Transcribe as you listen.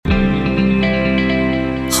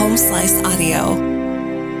Slice Audio.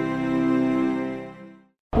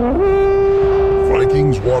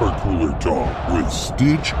 Vikings Water Cooler Talk with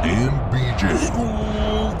Stitch and BJ.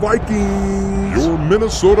 School Vikings. Your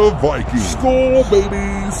Minnesota Vikings. School,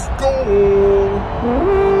 baby. School.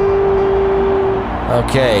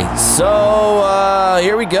 Okay, so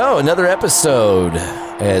here we go. Another episode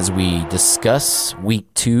as we discuss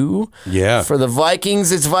week 2. Yeah. For the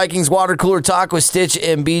Vikings, it's Vikings Water Cooler Talk with Stitch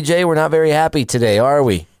and BJ. We're not very happy today, are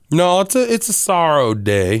we? No, it's a sorrow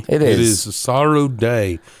day. It is. It is a sorrow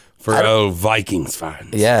day for our Vikings fans.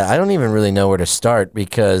 Yeah, I don't even really know where to start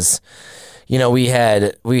because, you know,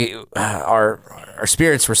 our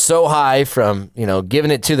spirits were so high from, you know,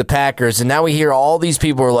 giving it to the Packers, and now we hear all these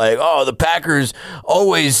people are like, oh, the Packers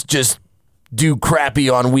always just do crappy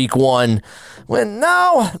on week 1. When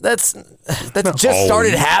no, that's just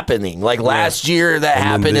started happening. Like last year that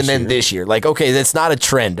happened, and then this year. Like, okay, that's not a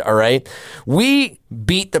trend, all right? We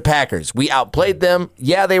beat the Packers. We outplayed them.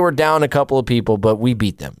 Yeah, they were down a couple of people, but we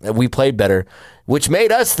beat them. We played better, which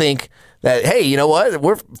made us think that, hey, you know what?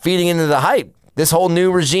 We're feeding into the hype. This whole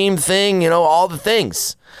new regime thing, you know, all the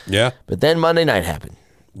things. Yeah. But then Monday night happened.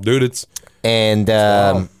 Dude, And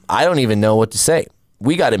I don't even know what to say.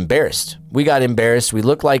 We got embarrassed. We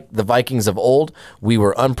looked like the Vikings of old. We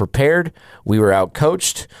were unprepared. We were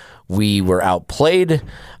outcoached. We were outplayed.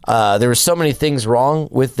 There were so many things wrong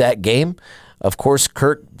with that game. Of course,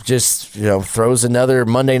 Kirk just throws another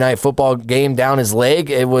Monday Night Football game down his leg.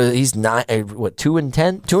 He's 2-10,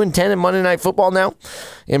 2-10 in Monday Night Football now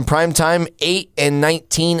in prime time.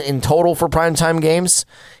 8-19 in total for primetime games.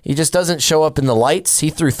 He just doesn't show up in the lights. He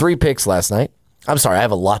threw 3 picks last night. I'm sorry, I have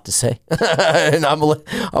a lot to say, and I'm going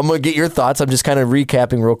to get your thoughts. I'm just kind of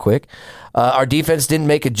recapping real quick. Our defense didn't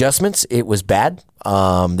make adjustments. It was bad.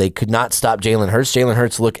 They could not stop Jalen Hurts. Jalen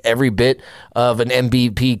Hurts looked every bit of an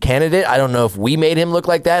MVP candidate. I don't know if we made him look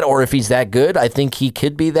like that or if he's that good. I think he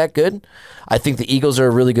could be that good. I think the Eagles are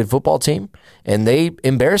a really good football team, and they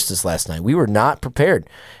embarrassed us last night. We were not prepared.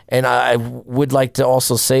 And I would like to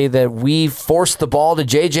also say that we forced the ball to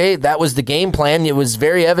JJ. That was the game plan. It was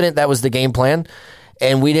very evident that was the game plan,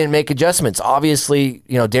 and we didn't make adjustments. Obviously,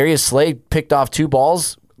 Darius Slay picked off 2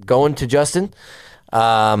 balls going to Justin.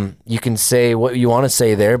 You can say what you want to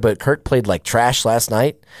say there, but Kirk played like trash last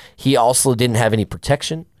night. He also didn't have any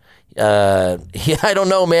protection. I don't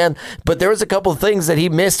know, man, but there was a couple of things that he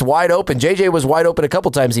missed wide open. JJ was wide open a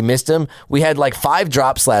couple times. He missed him. We had like 5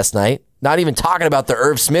 drops last night. Not even talking about the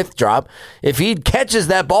Irv Smith drop. If he catches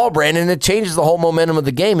that ball, Brandon, it changes the whole momentum of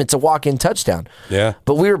the game. It's a walk-in touchdown. Yeah.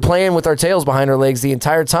 But we were playing with our tails behind our legs the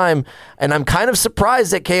entire time, and I'm kind of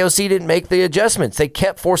surprised that KOC didn't make the adjustments. They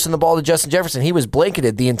kept forcing the ball to Justin Jefferson. He was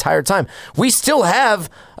blanketed the entire time. We still have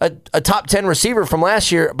a top 10 receiver from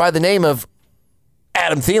last year by the name of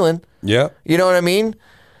Adam Thielen. Yeah. You know what I mean?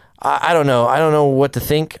 I don't know. I don't know what to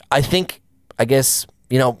think. I guess,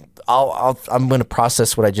 I'm going to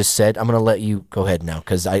process what I just said. I'm going to let you go ahead now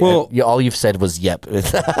because all you've said was yep.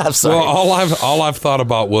 I'm sorry. Well, all I've thought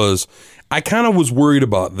about was I kind of was worried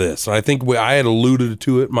about this. I think I had alluded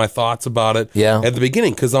to it, my thoughts about it at the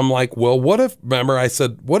beginning, because I'm like, well, what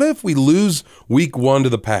if we lose week 1 to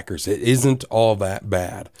the Packers? It isn't all that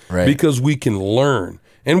bad because we can learn.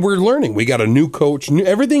 And we're learning. We got a new coach.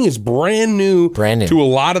 Everything is brand new to a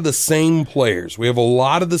lot of the same players. We have a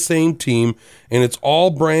lot of the same team, and it's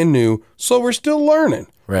all brand new. So we're still learning,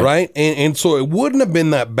 right? And so it wouldn't have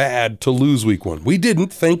been that bad to lose week 1. We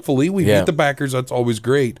didn't, thankfully. We beat the Packers. That's always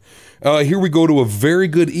great. Here we go to a very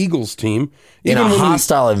good Eagles team. Even in a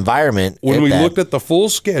hostile environment. When we looked at the full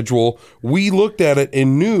schedule, we looked at it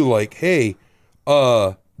and knew, like, hey,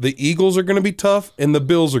 the Eagles are going to be tough, and the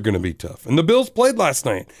Bills are going to be tough. And the Bills played last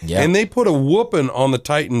night, and they put a whooping on the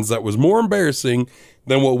Titans that was more embarrassing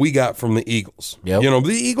than what we got from the Eagles. Yep.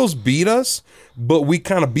 The Eagles beat us, but we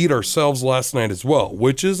kind of beat ourselves last night as well,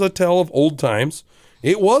 which is a tale of old times.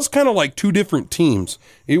 It was kind of like 2 different teams.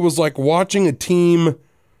 It was like watching a team.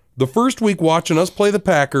 The first week watching us play the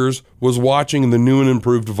Packers was watching the new and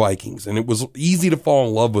improved Vikings, and it was easy to fall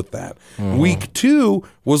in love with that. Mm-hmm. Week 2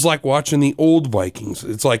 was like watching the old Vikings.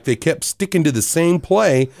 It's like they kept sticking to the same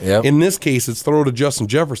play. Yep. In this case, it's throw to Justin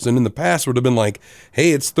Jefferson. In the past, it would have been like,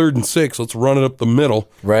 hey, it's 3rd and 6. Let's run it up the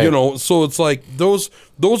middle. Right. So it's like those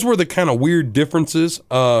were the kind of weird differences.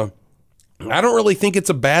 I don't really think it's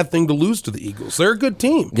a bad thing to lose to the Eagles. They're a good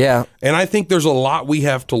team. Yeah. And I think there's a lot we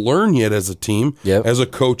have to learn yet as a team, as a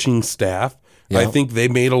coaching staff. Yep. I think they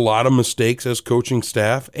made a lot of mistakes as coaching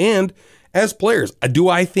staff and as players. Do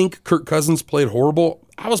I think Kirk Cousins played horrible?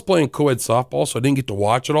 I was playing co-ed softball, so I didn't get to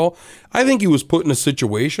watch it all. I think he was put in a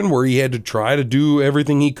situation where he had to try to do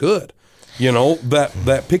everything he could. You know,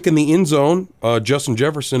 that pick in the end zone, Justin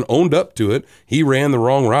Jefferson owned up to it. He ran the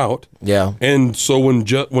wrong route. Yeah. And so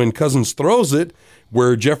when Cousins throws it,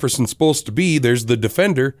 where Jefferson's supposed to be, there's the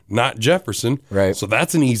defender, not Jefferson. Right. So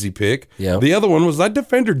that's an easy pick. Yeah. The other one was that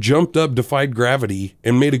defender jumped up, defied gravity,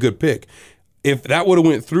 and made a good pick. If that would have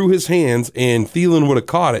went through his hands and Thielen would have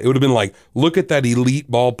caught it, it would have been like, look at that elite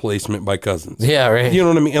ball placement by Cousins. Yeah, right. You know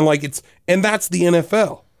what I mean? And that's the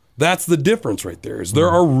NFL. That's the difference right there. Is there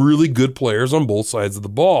are really good players on both sides of the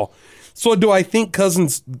ball. So do I think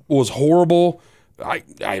Cousins was horrible? I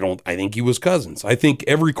don't. I think he was Cousins. I think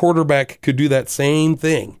every quarterback could do that same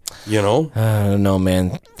thing. You know. I don't know,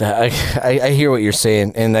 man. I hear what you're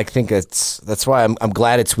saying, and I think that's why I'm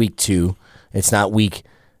glad it's week 2. It's not week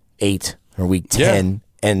 8 or week 10,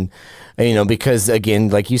 and you know, because again,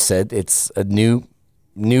 like you said, it's a new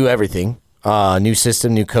everything, new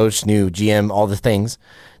system, new coach, new GM, all the things.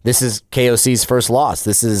 This is KOC's first loss.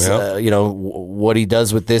 This is, you know, what he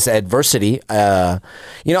does with this adversity.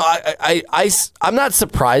 You know, I'm not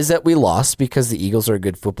surprised that we lost because the Eagles are a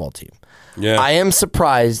good football team. Yeah. I am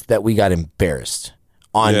surprised that we got embarrassed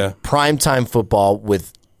on primetime football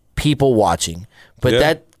with people watching.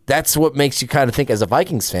 But that's what makes you kind of think as a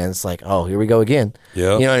Vikings fan. It's like, oh, here we go again.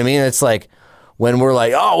 Yeah. You know what I mean? It's like when we're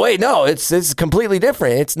like, oh, wait, no, it's completely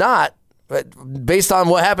different. It's not. But based on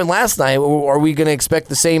what happened last night, are we going to expect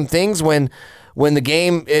the same things when the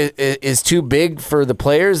game is too big for the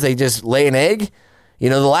players? They just lay an egg? You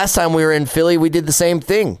know, the last time we were in Philly, we did the same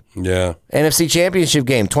thing. Yeah. NFC Championship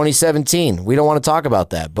game, 2017. We don't want to talk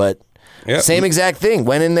about that, but same exact thing.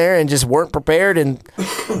 Went in there and just weren't prepared and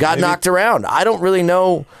got knocked around. I don't really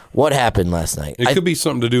know what happened last night. It could be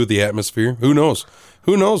something to do with the atmosphere. Who knows?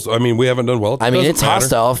 Who knows? I mean, we haven't done well. I mean, it's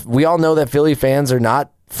hostile. We all know that Philly fans are not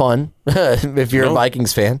fun if you're a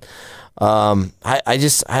Vikings fan.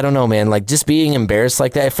 I don't know, man. Like, just being embarrassed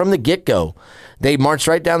like that from the get-go. They marched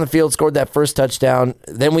right down the field, scored that first touchdown.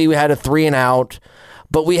 Then we had a 3-and-out,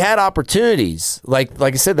 but we had opportunities. Like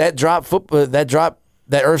I said, that drop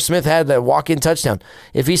that Irv Smith had, that walk-in touchdown.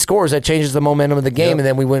 If he scores, that changes the momentum of the game, and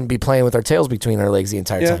then we wouldn't be playing with our tails between our legs the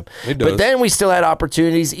entire time. It does. But then we still had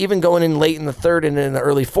opportunities, even going in late in the third and in the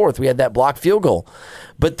early fourth. We had that blocked field goal.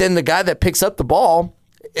 But then the guy that picks up the ball,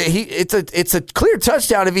 it's a clear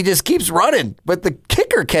touchdown if he just keeps running, but the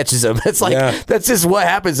kicker catches him. It's like that's just what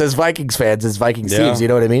happens as Vikings fans, as Vikings teams. You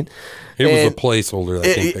know what I mean? It was a placeholder.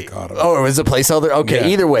 I think they caught him. Oh, it was a placeholder.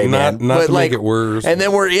 Okay, either way, not but to make it worse. And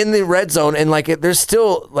then we're in the red zone, and like there's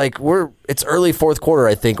still it's early fourth quarter,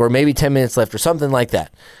 I think, or maybe 10 minutes left, or something like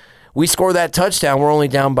that. We score that touchdown. We're only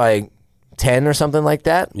down by 10 or something like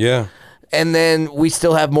that. Yeah. And then we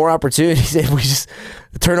still have more opportunities, and we just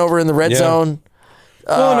turn over in the red zone.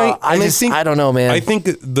 Well, I don't know, man. I think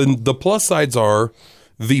the plus sides are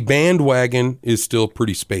the bandwagon is still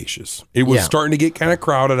pretty spacious. It was starting to get kind of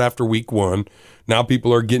crowded after week 1. Now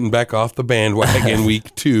people are getting back off the bandwagon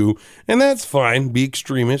week 2, and that's fine. Be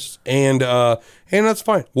extremists, and that's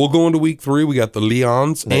fine. We'll go into week 3. We got the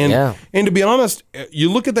Lions, and to be honest,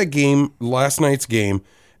 you look at that game, last night's game,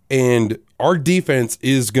 and our defense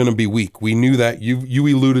is going to be weak. We knew that. You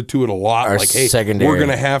alluded to it a lot. Our secondary. We're going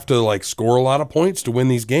to have to score a lot of points to win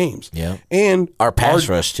these games. Yeah. And our pass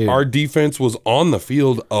rush too. Our defense was on the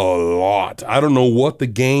field a lot. I don't know what the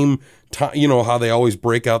game, how they always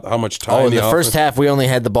break out how much time. In the first half, we only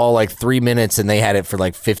had the ball 3 minutes, and they had it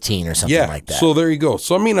for 15 or something like that. So there you go.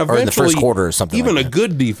 So I mean, eventually, or in the first quarter or something. Even a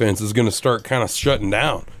good defense is going to start kind of shutting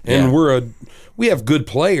down, and we have good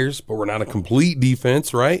players, but we're not a complete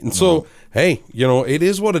defense, right? And so, hey, it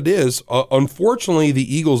is what it is. Unfortunately,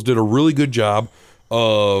 the Eagles did a really good job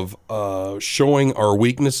of showing our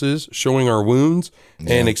weaknesses, showing our wounds,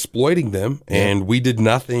 and exploiting them, and we did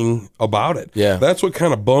nothing about it. Yeah. That's what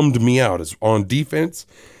kind of bummed me out is on defense.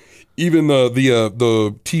 Even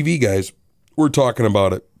the TV guys were talking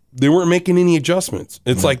about it. They weren't making any adjustments.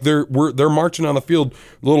 It's like they're marching on the field,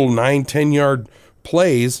 little 9-10 yard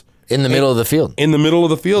plays. In the middle of the field. In the middle of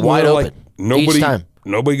the field. Wide open. Nobody, each time.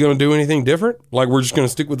 Nobody going to do anything different? We're just going to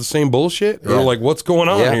stick with the same bullshit? Or what's going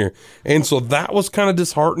on here? And so that was kind of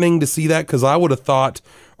disheartening to see that, because I would have thought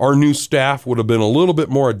our new staff would have been a little bit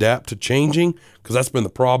more adept to changing, because that's been the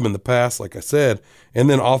problem in the past, like I said. And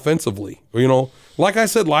then offensively, like I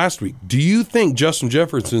said last week, do you think Justin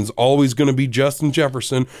Jefferson's always going to be Justin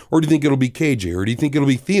Jefferson, or do you think it'll be KJ, or do you think it'll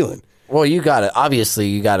be Thielen? Well, you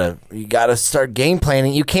gotta start game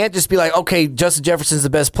planning. You can't just be like, okay, Justin Jefferson's the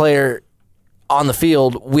best player on the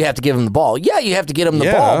field. We have to give him the ball. Yeah, you have to get him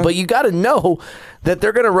the ball, but you got to know that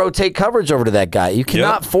they're going to rotate coverage over to that guy. You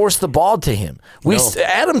cannot force the ball to him.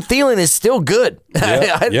 Adam Thielen is still good.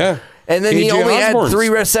 And then he only had 3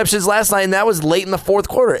 receptions last night, and that was late in the fourth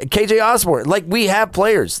quarter. KJ Osborne, like, we have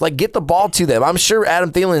players. Like, get the ball to them. I'm sure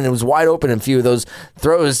Adam Thielen was wide open in a few of those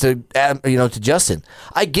throws to Justin.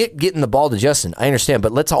 I get getting the ball to Justin. I understand.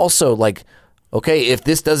 But let's also, like, okay, if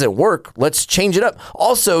this doesn't work, let's change it up.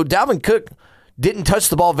 Also, Dalvin Cook didn't touch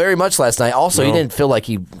the ball very much last night. Also, he didn't feel like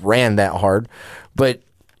he ran that hard. But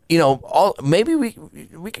maybe we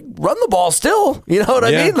could run the ball still. You know what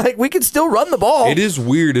I mean? Like, we could still run the ball. It is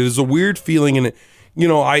weird. It is a weird feeling. And,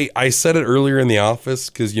 I said it earlier in the office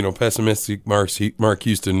because, pessimistic Mark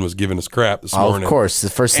Houston was giving us crap this morning. Of course. The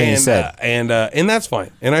first thing he said. And that's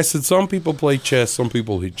fine. And I said, some people play chess, some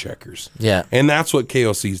people hit checkers. Yeah. And that's what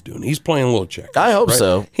KOC's doing. He's playing a little checkers. I hope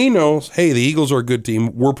so. He knows, hey, the Eagles are a good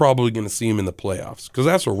team. We're probably going to see him in the playoffs because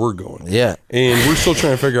that's where we're going. Yeah. And we're still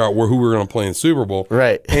trying to figure out who we're going to play in the Super Bowl.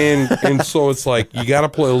 Right. And so it's like, you got to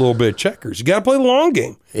play a little bit of checkers. You got to play the long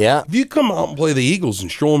game. Yeah. If you come out and play the Eagles and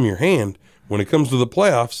show them your hand, when it comes to the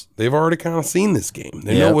playoffs, they've already kind of seen this game.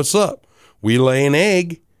 They know what's up. We lay an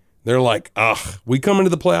egg. They're like, we come into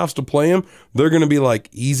the playoffs to play them. They're going to be like,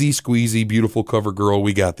 easy squeezy, beautiful cover girl.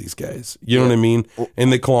 We got these guys. You know what I mean?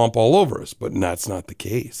 And they clomp all over us, but that's not the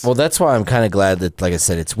case. Well, that's why I'm kind of glad that, like I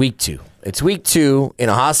said, it's week 2. It's week 2 in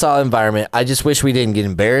a hostile environment. I just wish we didn't get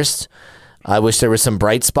embarrassed. I wish there were some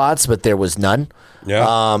bright spots, but there was none.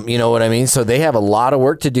 Yeah. You know what I mean? So they have a lot of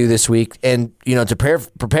work to do this week. And, to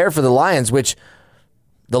prepare for the Lions, which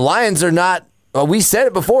the Lions are not, we said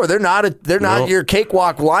it before, they're not your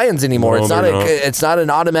cakewalk Lions anymore. No, it's not an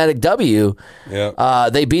automatic W. Yeah.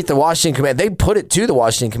 They beat the Washington Commanders. They put it to the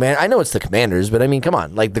Washington Commanders. I know it's the Commanders, but I mean, come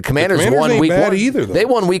on. Like, the Commanders won week 1. Either, though. They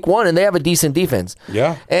won week 1, and they have a decent defense.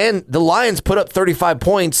 Yeah. And the Lions put up 35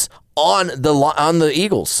 points on the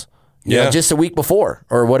Eagles. Just a week before,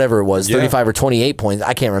 or whatever it was, 35 or 28 points.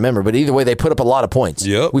 I can't remember, but either way, they put up a lot of points.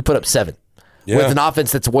 Yep. We put up 7 with an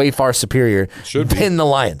offense that's way far superior than the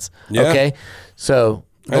Lions. Yeah. Okay, so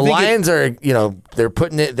the Lions are, they're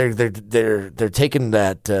putting it. They're taking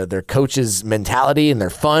that their coach's mentality, and they're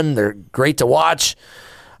fun. They're great to watch.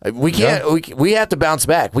 We can't. We have to bounce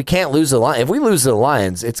back. We can't lose the Lions. If we lose the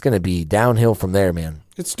Lions, it's going to be downhill from there, man.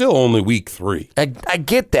 It's still only week 3. I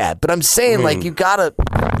get that, but I'm saying, like, you gotta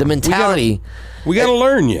the mentality. We gotta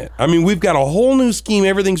learn yet. I mean, we've got a whole new scheme.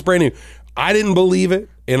 Everything's brand new. I didn't believe it,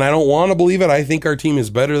 and I don't want to believe it. I think our team is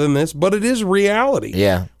better than this, but it is reality.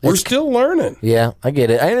 Yeah, we're still learning. Yeah, I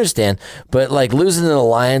get it. I understand, but like losing to the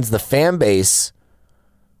Lions, the fan base,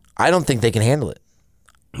 I don't think they can handle it.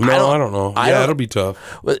 No, I don't know. It'll be tough.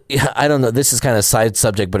 I don't know. This is kind of a side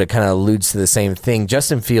subject, but it kind of alludes to the same thing.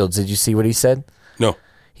 Justin Fields, did you see what he said? No.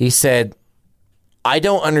 He said, I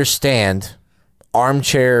don't understand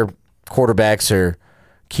armchair quarterbacks or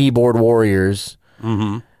keyboard warriors,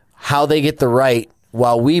 how they get the right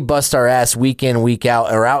while we bust our ass week in, week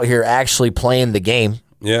out, are out here actually playing the game.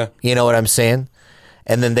 Yeah. You know what I'm saying?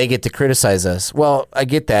 And then they get to criticize us. Well, I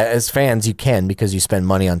get that. As fans, you can because you spend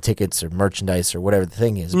money on tickets or merchandise or whatever the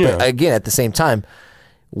thing is. Yeah. But again, at the same time,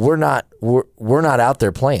 we're not out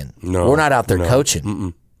there playing. No. We're not out there coaching.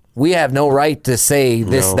 Mm-mm. We have no right to say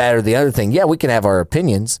this, that, or the other thing. Yeah, we can have our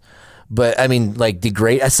opinions, but I mean, like,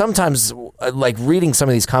 degrade. Sometimes, like, reading some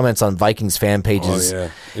of these comments on Vikings fan pages,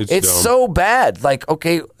 it's so bad. Like,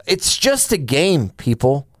 okay, it's just a game,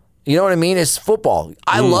 people. You know what I mean? It's football.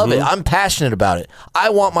 I love it. I'm passionate about it. I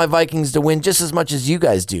want my Vikings to win just as much as you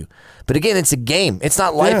guys do. But again, it's a game. It's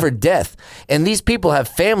not life or death. And these people have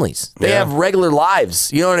families. They have regular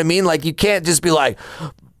lives. You know what I mean? Like, you can't just be like,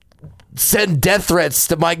 send death threats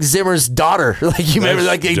to Mike Zimmer's daughter, like you remember,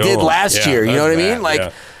 like they did last year. You know what I mean?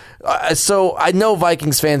 Like, so I know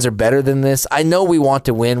Vikings fans are better than this. I know we want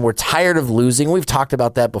to win. We're tired of losing. We've talked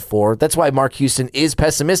about that before. That's why Mark Houston is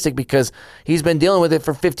pessimistic, because he's been dealing with it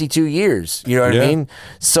for 52 years. You know what I mean?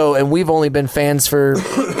 So, and we've only been fans for,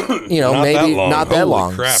 not that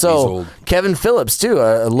long. Crap, so Kevin Phillips too,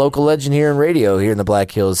 a local legend here in radio here in the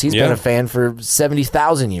Black Hills. He's been a fan for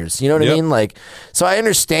 70,000 years. You know what I mean? Like, so I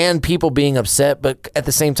understand people being upset, but at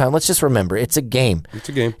the same time, let's just remember, it's a game. It's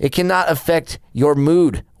a game. It cannot affect your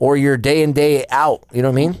mood or your day in, day out. You know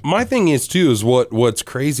what I mean? My thing is, too, is what's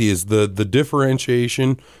crazy is the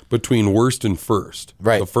differentiation between worst and first.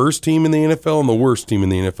 Right. The first team in the NFL and the worst team in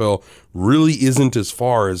the NFL really isn't as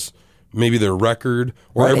far as maybe their record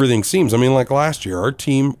or everything seems. I mean, like last year, our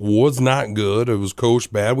team was not good. It was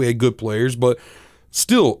coached bad. We had good players, but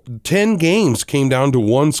still, 10 games came down to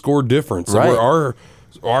one score difference. Right.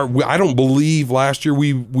 I don't believe last year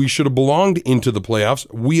we should have belonged into the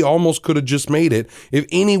playoffs. We almost could have just made it if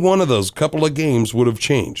any one of those couple of games would have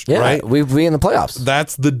changed. Yeah, right? we'd be in the playoffs.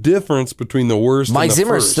 That's the difference between the worst. Mike and the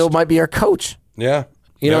Zimmer first. still might be our coach. Yeah.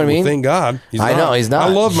 You know what I mean? Thank God. I know he's not.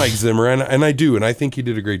 I love Mike Zimmer, and I do, and I think he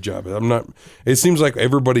did a great job. I'm not. It seems like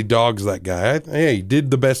everybody dogs that guy. Hey, he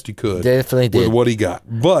did the best he could. Definitely did with what he got.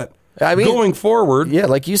 But I mean, going forward, yeah,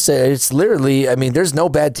 like you said, it's literally. I mean, there's no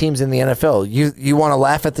bad teams in the NFL. You want to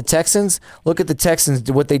laugh at the Texans? Look at the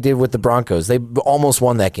Texans. What they did with the Broncos. They almost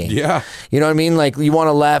won that game. Yeah. You know what I mean? Like you want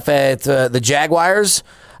to laugh at the Jaguars,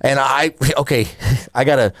 and I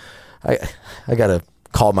gotta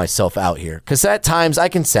call myself out here because at times I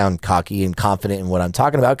can sound cocky and confident in what I'm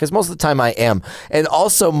talking about because most of the time I am. And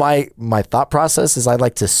also my thought process is I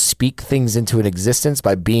like to speak things into an existence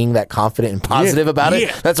by being that confident and positive about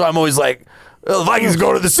it. That's why I'm always like, well, the Vikings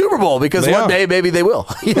go to the Super Bowl because one day maybe they will.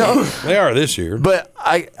 You know, they are this year. But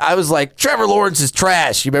I was like, Trevor Lawrence is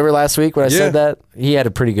trash. You remember last week when I said that? He had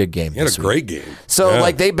a pretty good game. He had a great game. So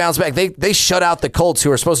like they bounced back. They shut out the Colts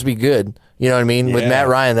who are supposed to be good. You know what I mean? With Matt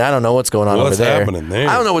Ryan, I don't know what's going on over there. What's happening there?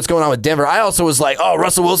 I don't know what's going on with Denver. I also was like, oh,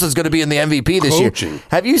 Russell Wilson's going to be in the MVP this year.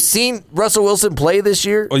 Have you seen Russell Wilson play this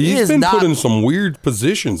year? Well, he's been put in some weird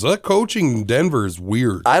positions. That coaching in Denver is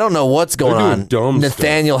weird. I don't know what's going on.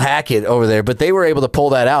 Nathaniel Hackett over there, but they were able to pull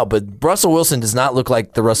that out. But Russell Wilson does not look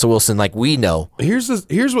like the Russell Wilson like we know. Here's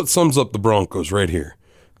what sums up the Broncos right here.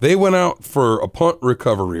 They went out for a punt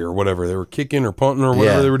recovery or whatever. They were kicking or punting or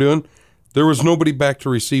whatever they were doing. There was nobody back to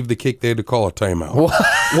receive the kick. They had to call a timeout.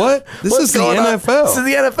 What? This is the NFL. This is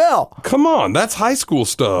the NFL. Come on. That's high school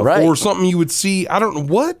stuff. Right. Or something you would see. I don't know.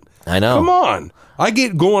 What? I know. Come on. I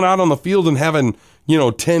get going out on the field and having,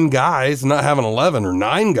 10 guys, not having 11 or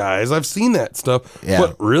 9 guys. I've seen that stuff. Yeah.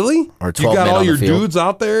 But really? Or 12 you got men all on your the field. dudes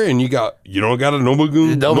out there and you don't got a nobody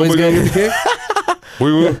going to get the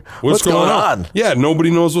kick? What's going on? Yeah, nobody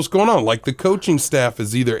knows what's going on. Like the coaching staff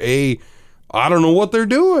is either I don't know what they're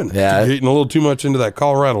doing. Yeah. Getting a little too much into that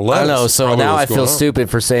Colorado lettuce. I know. So now I feel stupid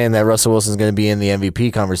for saying that Russell Wilson's going to be in the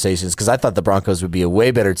MVP conversations because I thought the Broncos would be a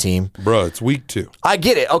way better team. Bro, it's week 2. I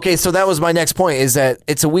get it. Okay, so that was my next point is that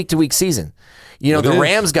it's a week-to-week season. The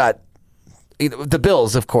Rams got the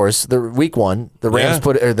Bills, of course, the week 1. The Rams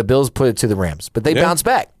the Bills put it to the Rams, but they bounced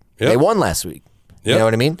back. Yep. They won last week. Yep. You know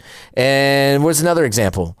what I mean? And what's another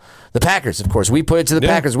example? The Packers, of course. We put it to the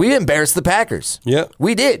Packers. We embarrassed the Packers. Yeah.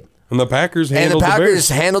 We did. And the Packers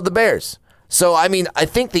handled the Bears. So, I mean, I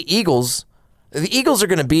think the Eagles are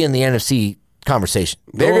going to be in the NFC conversation.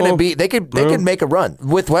 They're going to be. They could make a run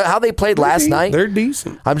with how they played last night. They're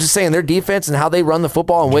decent. I'm just saying their defense and how they run the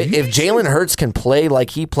football. And if Jalen Hurts can play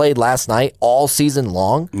like he played last night all season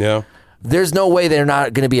long, there's no way they're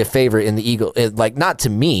not going to be a favorite in the Eagle. Like not to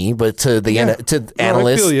me, but to the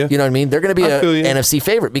analysts. You know what I mean? They're going to be an NFC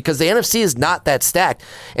favorite because the NFC is not that stacked.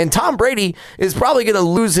 And Tom Brady is probably going to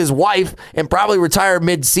lose his wife and probably retire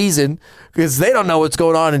mid-season because they don't know what's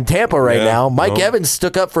going on in Tampa right now. Mike Evans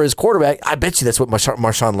stuck up for his quarterback. I bet you that's what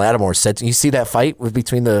Marshawn Lattimore said. You see that fight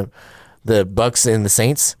between the Bucks and the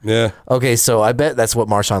Saints? Yeah. Okay, so I bet that's what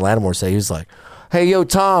Marshawn Lattimore said. He was like, hey, yo,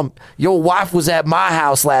 Tom, your wife was at my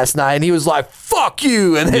house last night. And he was like, fuck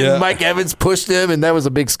you. And then Mike Evans pushed him, and that was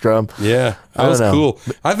a big scrum. Yeah, that was cool.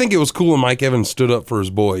 I think it was cool when Mike Evans stood up for his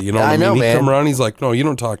boy. You know what I mean? He come around, he's like, no, you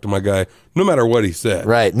don't talk to my guy, no matter what he said.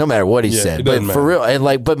 Right, no matter what he said. But for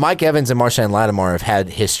real, but Mike Evans and Marshawn Lattimore have had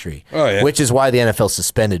history, which is why the NFL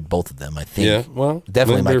suspended both of them, I think. Yeah, well,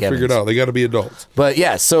 definitely Mike Evans. They're figured out. They got to be adults. But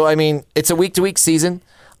yeah, so, I mean, it's a week-to-week season.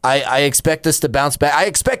 I expect us to bounce back. I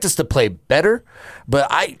expect us to play better, but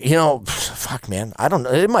fuck, man. I don't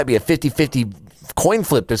know. It might be a 50-50 coin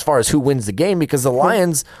flip as far as who wins the game because the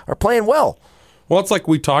Lions are playing well. Well, it's like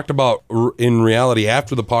we talked about in reality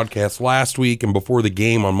after the podcast last week and before the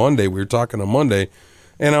game on Monday. We were talking on Monday,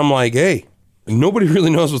 and I'm like, hey, nobody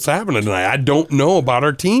really knows what's happening tonight. I don't know about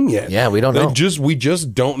our team yet. Yeah, we don't know. We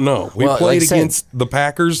just don't know. We played against the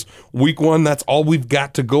Packers week 1. That's all we've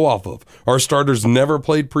got to go off of. Our starters never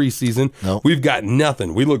played preseason. Nope. We've got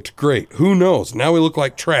nothing. We looked great. Who knows? Now we look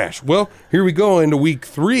like trash. Well, here we go into week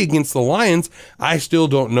 3 against the Lions. I still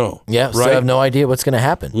don't know. Yeah, right? So I have no idea what's going to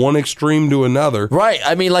happen. One extreme to another. Right.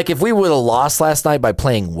 I mean, like if we would have lost last night by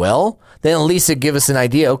playing well, then at least it'd give us an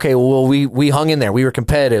idea. Okay, well, we hung in there. We were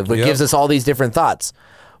competitive. It gives us all these different thoughts.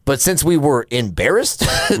 But since we were embarrassed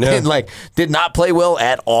and did not play well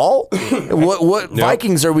at all, what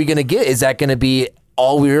Vikings are we going to get? Is that going to be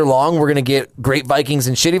all year long? We're going to get great Vikings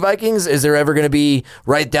and shitty Vikings? Is there ever going to be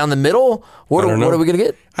right down the middle? What are we going to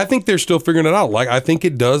get? I think they're still figuring it out. Like I think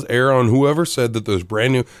it does err on whoever said that there's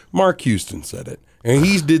brand new. Mark Houston said it. And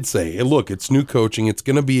he did say, hey, look, it's new coaching. It's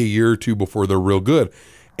going to be a year or two before they're real good.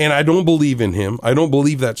 And I don't believe in him. I don't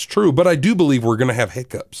believe that's true, but I do believe we're going to have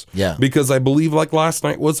hiccups. Yeah. Because I believe, like last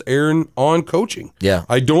night, was Aaron on coaching. Yeah.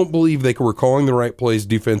 I don't believe they were calling the right plays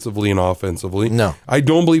defensively and offensively. No. I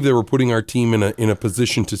don't believe they were putting our team in a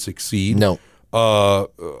position to succeed. No.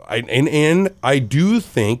 And I do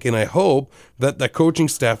think, and I hope that the coaching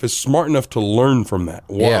staff is smart enough to learn from that.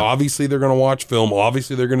 Well, Yeah. obviously, they're going to watch film.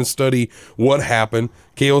 Obviously, they're going to study what happened.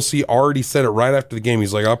 KOC already said it right after the game.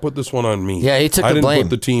 He's like, "I put this one on me." Yeah, he took I the didn't blame. Put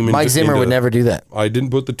the team Mike Zimmer would never do that. I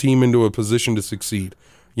didn't put the team into a position to succeed.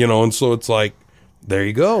 And so it's like, there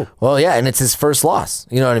you go. Well, yeah, and it's his first loss.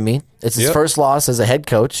 You know what I mean? It's his first loss as a head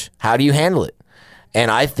coach. How do you handle it?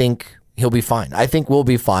 And I think he'll be fine. I think we'll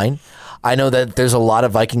be fine. I know that there's a lot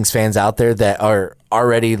of Vikings fans out there that are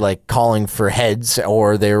already like calling for heads,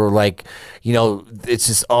 or they were like, it's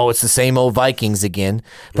just, it's the same old Vikings again.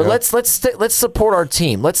 But let's support our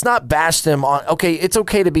team. Let's not bash them on. Okay, it's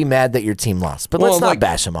okay to be mad that your team lost, but let's not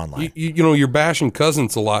bash them online. You're bashing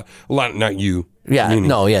Cousins a lot. Not you. Yeah, meaning,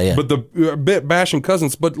 no, yeah. But the bit bashing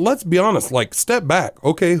Cousins. But let's be honest. Like, step back.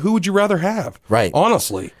 Okay, who would you rather have? Right.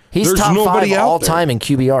 Honestly, he's there's top nobody 5 out all there. time in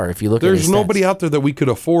QBR. If you look, There's at his nobody stats. out there that we could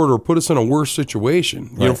afford or put us in a worse situation,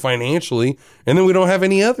 financially, and then we don't have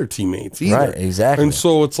any other teammates either. Right, exactly. And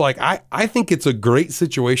so it's like I think it's a great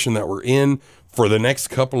situation that we're in for the next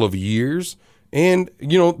couple of years, and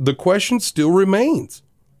the question still remains: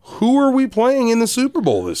 who are we playing in the Super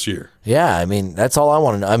Bowl this year? Yeah, I mean that's all I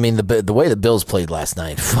want to know. I mean the way the Bills played last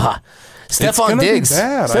night. Stephon Diggs.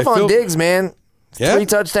 Stephon Diggs, man. Yeah. 3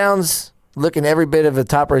 touchdowns, looking every bit of a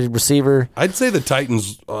top receiver. I'd say the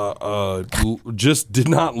Titans just did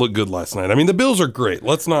not look good last night. I mean, the Bills are great.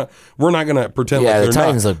 We're not going to pretend like they're not. The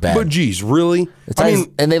Titans look bad. But geez, really?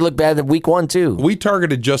 And they look bad in week 1 too. We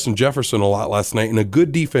targeted Justin Jefferson a lot last night, and a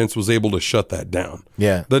good defense was able to shut that down.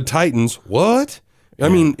 Yeah. The Titans, what? I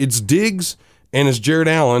mean, it's Diggs and it's Jared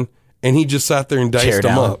Allen, and he just sat there and diced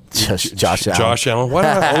them up. Josh Allen. Josh Allen. Why do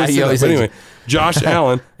I always say that? But anyway, Josh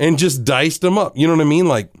Allen, and just diced them up. You know what I mean?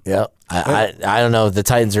 Like, yeah. I don't know. The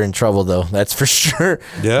Titans are in trouble, though. That's for sure.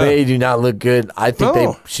 Yeah. They do not look good. I think they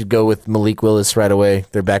should go with Malik Willis right away.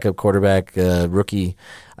 Their backup quarterback, rookie.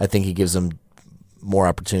 I think he gives them more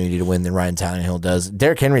opportunity to win than Ryan Tannehill does.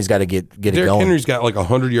 Derrick Henry's got to get it going. Derrick Henry's got like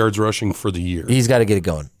 100 yards rushing for the year. He's got to get it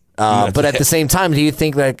going. But at the same time, do you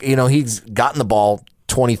think that he's gotten the ball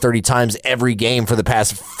 20, 30 times every game for the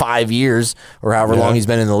past 5 years or however long he's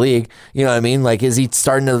been in the league? You know what I mean? Like, is he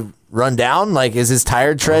starting to run down? Like, is his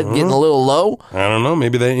tire tread getting a little low? I don't know.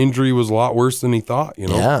 Maybe that injury was a lot worse than he thought.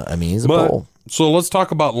 Yeah, I mean, he's a bull. So let's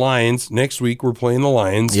talk about Lions. Next week, we're playing the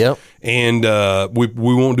Lions. Yep. And we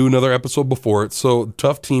won't do another episode before it. So,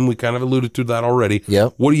 tough team. We kind of alluded to that already.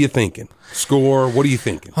 Yep. What are you thinking? Score? What are you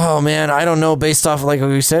thinking? Oh, man, I don't know. Based off, like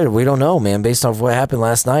we said, we don't know, man. Based off what happened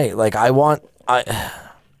last night. Like, it's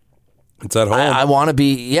at home. I want to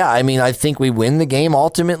be, I mean, I think we win the game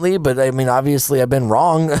ultimately, but I mean, obviously I've been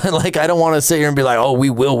wrong. Like, I don't want to sit here and be like, oh,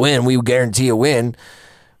 we will win. We guarantee a win,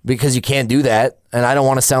 because you can't do that. And I don't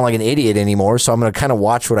want to sound like an idiot anymore. So I'm going to kind of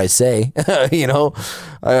watch what I say,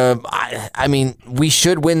 I mean, we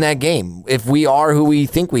should win that game. If we are who we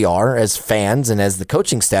think we are as fans and as the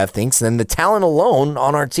coaching staff thinks, then the talent alone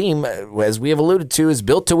on our team, as we have alluded to, is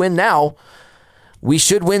built to win now. We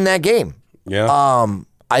should win that game. Yeah.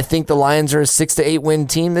 I think the Lions are a 6 to 8 win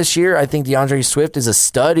team this year. I think DeAndre Swift is a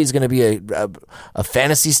stud. He's going to be a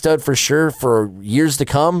fantasy stud for sure for years to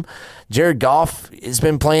come. Jared Goff has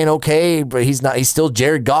been playing okay, but he's not. He's still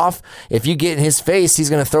Jared Goff. If you get in his face, he's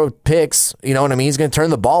going to throw picks. You know what I mean? He's going to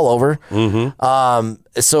turn the ball over.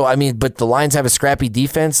 Mm-hmm. So I mean, but the Lions have a scrappy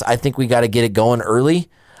defense. I think we got to get it going early.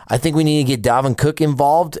 I think we need to get Dalvin Cook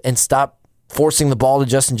involved and stop forcing the ball to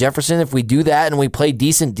Justin Jefferson. If we do that and we play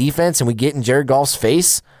decent defense and we get in Jared Goff's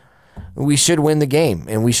face, we should win the game,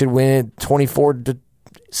 and we should win it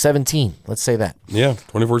 24-17. Let's say that. Yeah,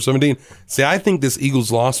 24-17. See, I think this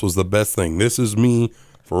Eagles loss was the best thing. This is me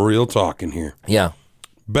for real talking here. Yeah.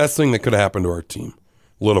 Best thing that could have happened to our team.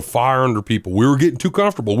 Lit a fire under people. We were getting too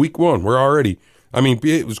comfortable. Week 1, we're already. I mean,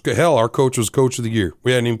 it was hell. Our coach was coach of the year.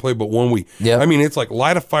 We hadn't even played but 1 week. Yeah. I mean, it's like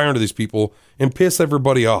light a fire under these people and piss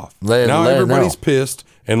everybody off. Now everybody's pissed,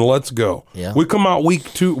 and let's go. Yeah. We come out week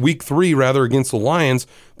 3 rather against the Lions.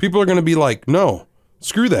 People are going to be like, no,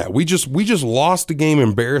 screw that. We just lost the game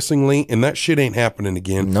embarrassingly, and that shit ain't happening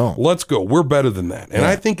again. No. Let's go. We're better than that. And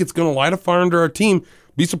I think it's going to light a fire under our team.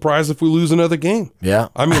 Be surprised if we lose another game. Yeah.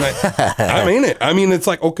 I mean, I mean it. I mean, it's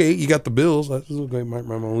like, okay, you got the Bills. That's okay. Might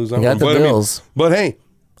lose that one. You got the Bills. But hey,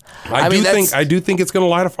 I do think it's going to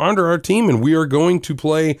light a fire under our team, and we are going to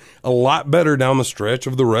play a lot better down the stretch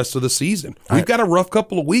of the rest of the season. We've got a rough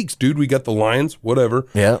couple of weeks, dude. We got the Lions, whatever.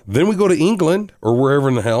 Yeah. Then we go to England or wherever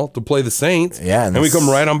in the hell to play the Saints. Yeah. And we come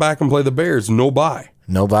right on back and play the Bears. No bye.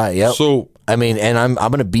 No bye. Yep. So I mean, and I'm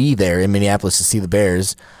going to be there in Minneapolis to see the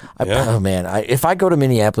Bears. Oh man, if I go to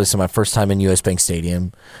Minneapolis on my first time in US Bank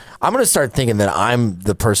Stadium, I'm going to start thinking that I'm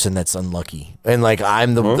the person that's unlucky, and like I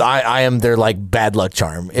am their like bad luck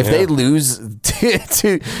charm. If they lose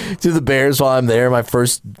to the Bears while I'm there, my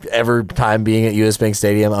first ever time being at US Bank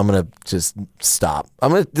Stadium, I'm going to just stop.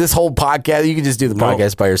 This whole podcast. You can just do the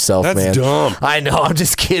podcast by yourself, that's man. Dumb. I know. I'm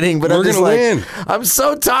just kidding, but We're I'm just gonna like, win. I'm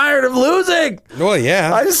so tired of losing. Well,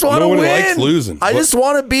 yeah. I just want to win. Nobody likes losing. I just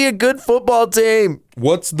want to be a good football team.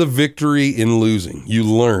 What's the victory in losing? You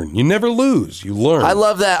learn. You never lose. You learn. I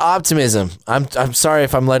love that optimism. I'm sorry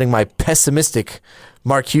if I'm letting my pessimistic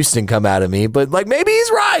Mark Houston come out of me, but like maybe he's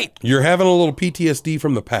right. You're having a little PTSD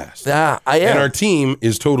from the past. Yeah, I am. And our team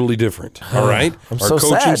is totally different. All right? I'm our so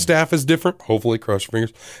coaching sad. staff is different. Hopefully, cross your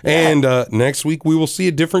fingers. And next week, we will see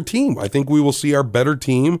a different team. I think we will see our better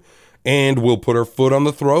team, and we'll put our foot on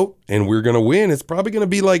the throat, and we're going to win. It's probably going to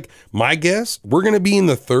be like, my guess, we're going to be in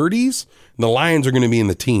the 30s, and the Lions are going to be in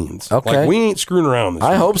the teens. Okay. Like, we ain't screwing around this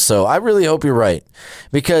I week. hope so. I really hope you're right,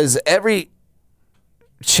 because every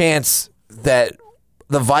chance that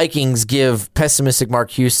the Vikings give pessimistic Mark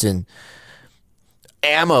Houston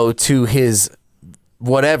ammo to his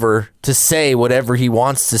whatever to say whatever he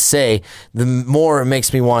wants to say, the more it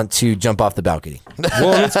makes me want to jump off the balcony.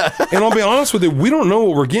 Well, and I'll be honest with you, we don't know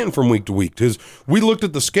what we're getting from week to week, because we looked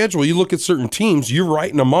at the schedule. You look at certain teams, you're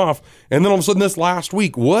writing them off, and then all of a sudden this last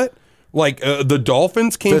week, what? Like the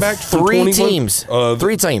Dolphins came back from 3 21, teams.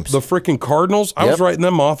 3 teams. The freaking Cardinals. I was writing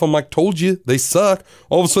them off. I'm like, told you, they suck.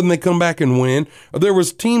 All of a sudden they come back and win. There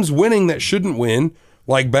was teams winning that shouldn't win.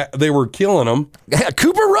 Like they were killing them.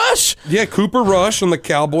 Cooper Rush. Yeah, Cooper Rush and the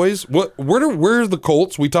Cowboys. Where's the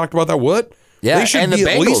Colts? We talked about that. What? Yeah, they should and be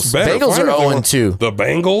the at least Bengals. better. Bengals are 0-2. The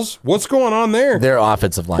Bengals. What's going on there? Their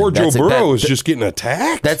offensive line. Poor Joe Burrow is just getting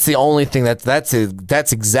attacked. That's the only thing that's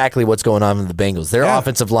exactly what's going on with the Bengals. Their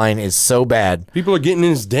offensive line is so bad. People are getting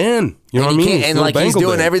in his den. You know what I mean? And like he's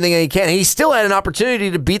doing everything he can. He still had an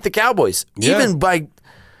opportunity to beat the Cowboys, even by,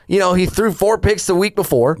 he threw 4 picks the week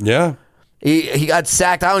before. Yeah. He got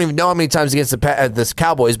sacked. I don't even know how many times against the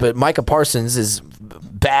Cowboys, but Micah Parsons is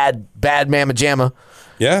bad mamma jamma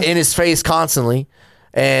in his face constantly.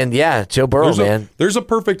 And Joe Burrow, there's a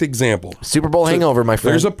perfect example. Super Bowl hangover, my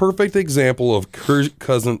friend. There's a perfect example of Kirk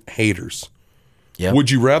Cousins haters. Yep.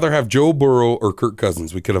 Would you rather have Joe Burrow or Kirk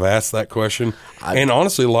Cousins? We could have asked that question. And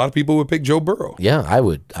honestly, a lot of people would pick Joe Burrow. Yeah, I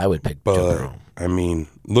would pick Joe Burrow. I mean,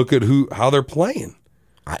 look at how they're playing.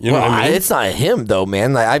 You know what I mean? It's not him though,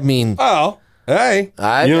 man. I mean, hey, you know what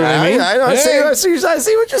I mean? I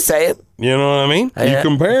see what you're saying. You know what I mean? You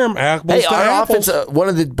compare them apples to our apples. offense. One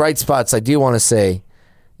of the bright spots I do want to say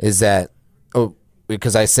is that,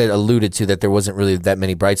 because I alluded to that there wasn't really that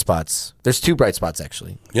many bright spots. There's 2 bright spots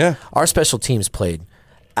actually. Yeah, our special teams played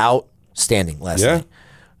outstanding last night.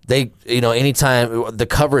 They, anytime the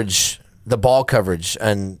coverage, the ball coverage,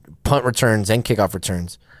 and punt returns and kickoff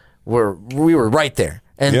returns, we were right there.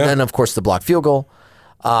 And then of course the blocked field goal.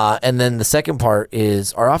 And then the second part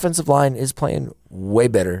is our offensive line is playing way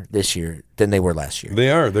better this year than they were last year.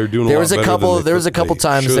 They are. They're doing. There was a couple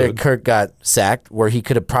times that Kirk got sacked where he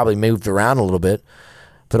could have probably moved around a little bit,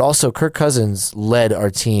 but also Kirk Cousins led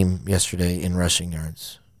our team yesterday in rushing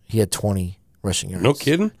yards. He had 20 rushing yards. No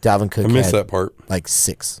kidding. Dalvin Cook. I missed that part. Like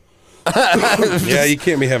 6. Yeah, you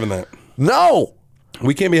can't be having that. No.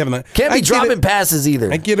 We can't be having that. Can't be dropping passes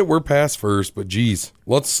either. I get it. We're pass first, but geez,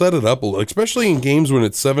 let's set it up a little, especially in games when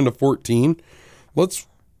it's 7-14. Let's,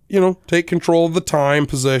 take control of the time,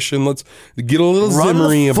 possession. Let's get a little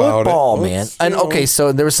zimmery about it. Football, man. And okay,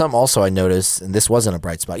 so there was something also I noticed, and this wasn't a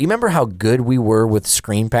bright spot. You remember how good we were with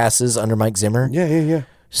screen passes under Mike Zimmer? Yeah.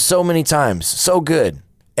 So many times, so good,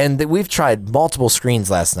 and we've tried multiple screens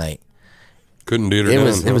last night. Couldn't do it.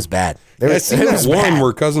 It was bad. I seen that one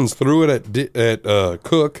where Cousins threw it at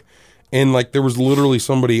Cook, and like there was literally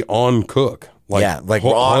somebody on Cook.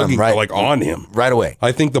 On him right away.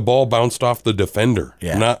 I think the ball bounced off the defender,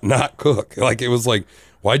 not Cook. Like it was like,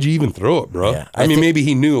 why'd you even throw it, bro? Yeah. I mean, maybe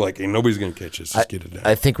he knew like, hey, nobody's gonna catch this. Just get it down.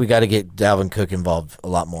 I think we got to get Dalvin Cook involved a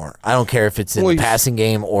lot more. I don't care if it's in the passing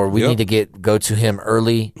game or we need to go to him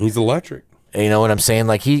early. He's electric. You know what I'm saying?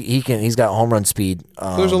 Like he's got home run speed.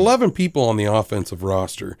 There's 11 people on the offensive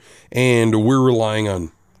roster, and we're relying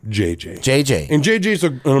on JJ. And JJ's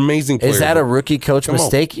an amazing player. Is that a rookie coach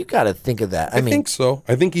mistake? You got to think of that. I think so.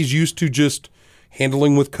 I think he's used to just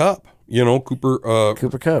handling with Kupp. Cooper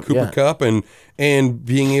Kupp, Kupp, and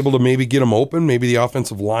being able to maybe get him open. Maybe the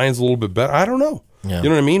offensive line's a little bit better. I don't know. Yeah. You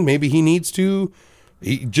know what I mean? Maybe he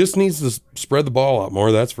just needs to spread the ball out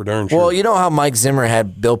more. That's for darn sure. Well, you know how Mike Zimmer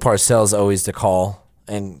had Bill Parcells always to call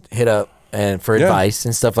and hit up and for advice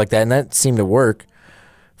and stuff like that, and that seemed to work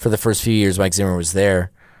for the first few years Mike Zimmer was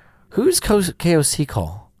there. Who's KOC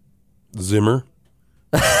call? Zimmer.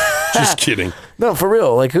 Just kidding. No, for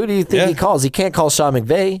real. Like, who do you think he calls? He can't call Sean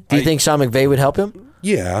McVay. Do you think Sean McVay would help him?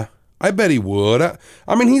 Yeah, I bet he would.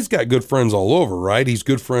 I mean, he's got good friends all over, right? He's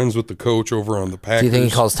good friends with the coach over on the Packers. Do you think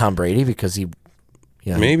he calls Tom Brady because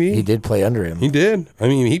maybe he did play under him? He did. I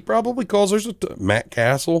mean, he probably calls. There's Matt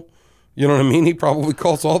Castle. You know what I mean? He probably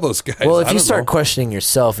calls all those guys. Well, if you start questioning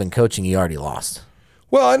yourself in coaching, you already lost.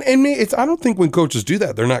 Well, and I don't think when coaches do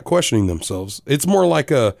that, they're not questioning themselves. It's more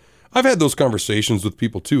like I've had those conversations with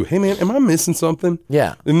people too. Hey, man, am I missing something?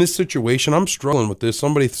 Yeah. In this situation, I'm struggling with this.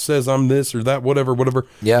 Somebody says I'm this or that, whatever.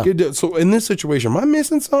 Yeah. So in this situation, am I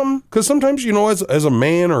missing something? Because sometimes, as a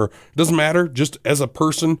man, or it doesn't matter, just as a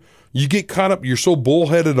person, you get caught up. You're so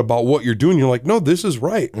bullheaded about what you're doing. You're like, no, this is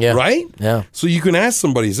right. Yeah. Right? Yeah. So you can ask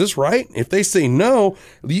somebody, is this right? If they say no,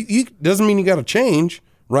 doesn't mean you got to change.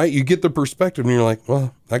 Right? You get the perspective and you're like,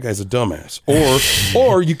 well, that guy's a dumbass.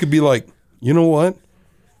 Or you could be like, you know what?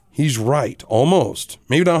 He's right. Almost.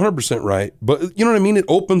 Maybe not 100% right. But you know what I mean? It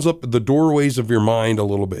opens up the doorways of your mind a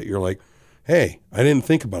little bit. You're like, hey, I didn't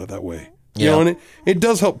think about it that way. You know, and it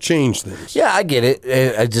does help change things. Yeah, I get it.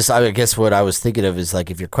 I guess what I was thinking of is like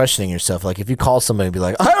if you're questioning yourself, like if you call somebody and be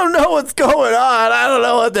like, I don't know what's going on, I don't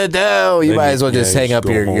know what to do, you might as well just hang up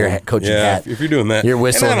your coaching hat. If you're doing that, you're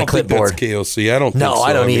whistling the clipboard. Think that's KOC. I don't. No, think so.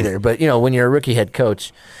 I don't either. But when you're a rookie head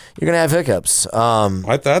coach, you're gonna have hiccups.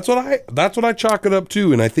 That's what I chalk it up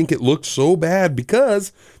to, and I think it looks so bad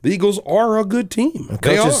because the Eagles are a good team.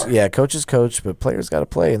 Coaches, they are. Coaches coach, but players got to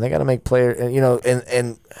play, and they got to make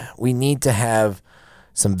and we need to have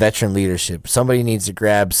some veteran leadership. Somebody needs to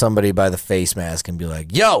grab somebody by the face mask and be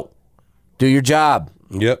like, "Yo, do your job."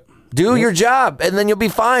 Yep. Do your job, and then you'll be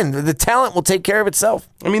fine. The talent will take care of itself.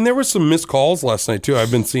 I mean, there were some missed calls last night too.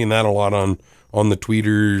 I've been seeing that a lot on the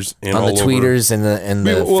tweeters and on the tweeters and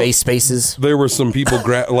the face spaces. There were some people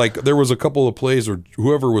there was a couple of plays where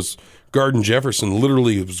whoever was guarding Jefferson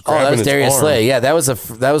literally was grabbing that was his Darius arm. Slay. Yeah, that was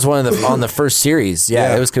one of the on the first series.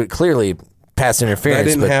 Yeah, it was clearly pass interference, that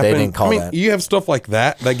didn't but happen. they didn't call that. You have stuff like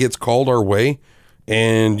that gets called our way,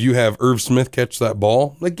 and you have Irv Smith catch that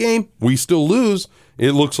ball. The game, we still lose.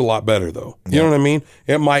 It looks a lot better, though. You know what I mean?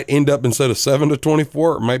 It might end up instead of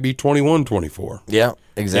 7-24, it might be 21-24. Yeah,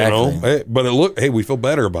 exactly. But we feel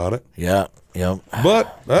better about it. Yeah, yeah.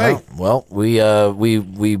 But hey, well, we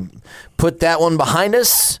put that one behind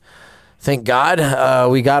us. Thank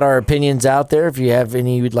God. We got our opinions out there. If you have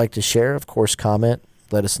any you'd like to share, of course, comment.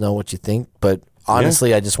 Let us know what you think. But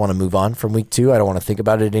honestly, I just want to move on from week 2. I don't want to think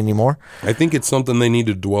about it anymore. I think it's something they need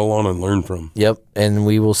to dwell on and learn from. Yep, and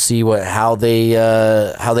we will see how they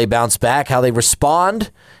bounce back, how they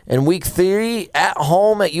respond in week 3 at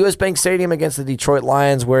home at US Bank Stadium against the Detroit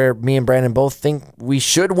Lions, where me and Brandon both think we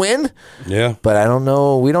should win. Yeah, but I don't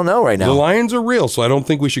know. We don't know right now. The Lions are real, so I don't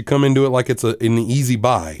think we should come into it like it's an easy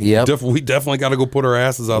buy. Yep. We definitely got to go put our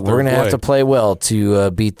asses out there. We're gonna have to play well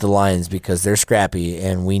to beat the Lions because they're scrappy,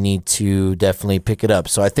 and we need to definitely pick it up.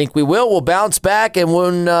 So I think we will. We'll bounce back, and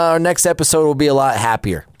when our next episode will be a lot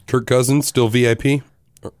happier. Kirk Cousins still VIP.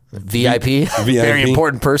 VIP, very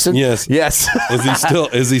important person. Yes.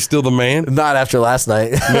 Is he still the man? Not after last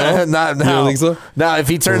night. No, not now. You don't think so? Now, if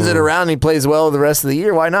he turns it around and he plays well the rest of the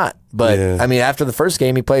year, why not? But I mean, after the first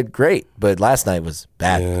game, he played great. But last night was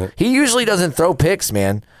bad. Yeah. He usually doesn't throw picks,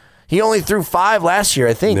 man. He only threw 5 last year,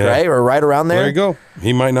 I think, right, or right around there. There you go.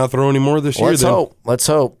 He might not throw any more this year. Let's hope.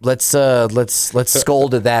 Let's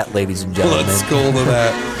scold at that, ladies and gentlemen. Let's scold at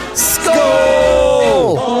that.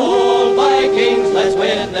 Skol! Vikings, let's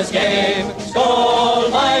win this game. Skol,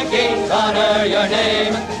 Vikings, honor your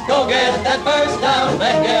name. Go get that first down,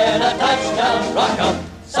 then get a touchdown. Rock 'em,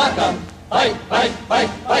 sock 'em, fight, fight, fight,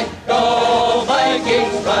 fight. Go,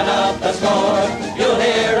 Vikings, run up the score. You'll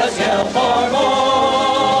hear us yell for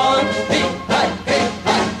more. V-I-K-I-N-G-S.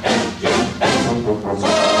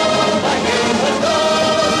 Skol, Vikings, let's go.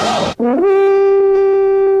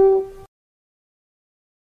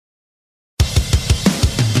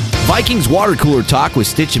 Vikings Water Cooler Talk with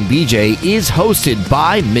Stitch and BJ is hosted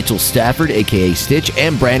by Mitchell Stafford, a.k.a. Stitch,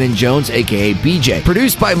 and Brandon Jones, a.k.a. BJ.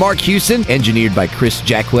 Produced by Mark Houston, engineered by Chris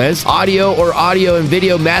Jacquez. Audio and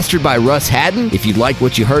video mastered by Russ Haddon. If you like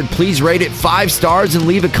what you heard, please rate it 5 stars and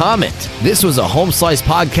leave a comment. This was a Home Slice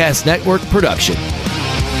Podcast Network production.